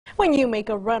When you make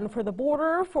a run for the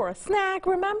border for a snack,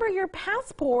 remember your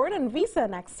passport and visa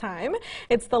next time.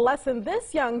 It's the lesson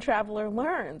this young traveler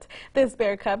learned. This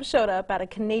bear cub showed up at a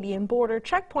Canadian border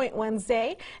checkpoint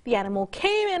Wednesday. The animal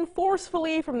came in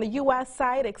forcefully from the U.S.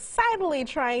 side, excitedly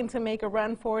trying to make a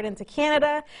run for it into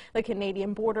Canada. The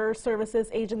Canadian Border Services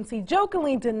Agency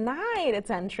jokingly denied its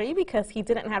entry because he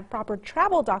didn't have proper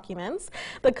travel documents.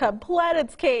 The cub pled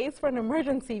its case for an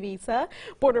emergency visa.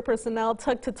 Border personnel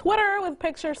took to Twitter with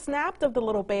pictures snapped of the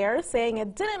little bear, saying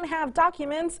it didn't have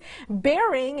documents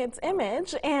bearing its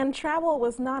image and travel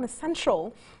was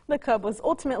non-essential. The cub was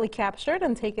ultimately captured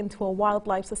and taken to a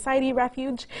Wildlife Society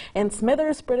refuge in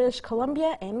Smithers, British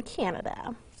Columbia in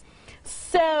Canada.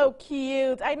 So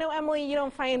cute. I know, Emily, you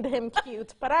don't find him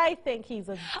cute, but I think he's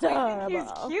adorable. I think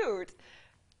he's cute.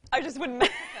 I just wouldn't mess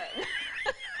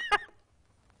with him.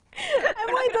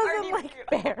 Emily doesn't like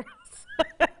bears.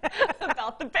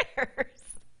 About the bears.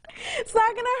 It's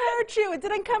not going to hurt you. It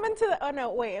didn't come into the... Oh,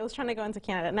 no, wait. It was trying to go into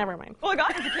Canada. Never mind. Well, it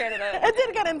got into Canada. It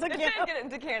did get into Canada. It did get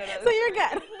into Canada. So you're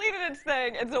good. It completed its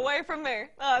thing. It's away from me.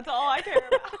 That's all I care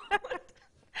about.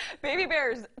 Baby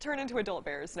bears turn into adult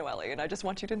bears, Noelle, and I just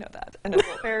want you to know that. And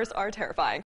adult bears are terrifying.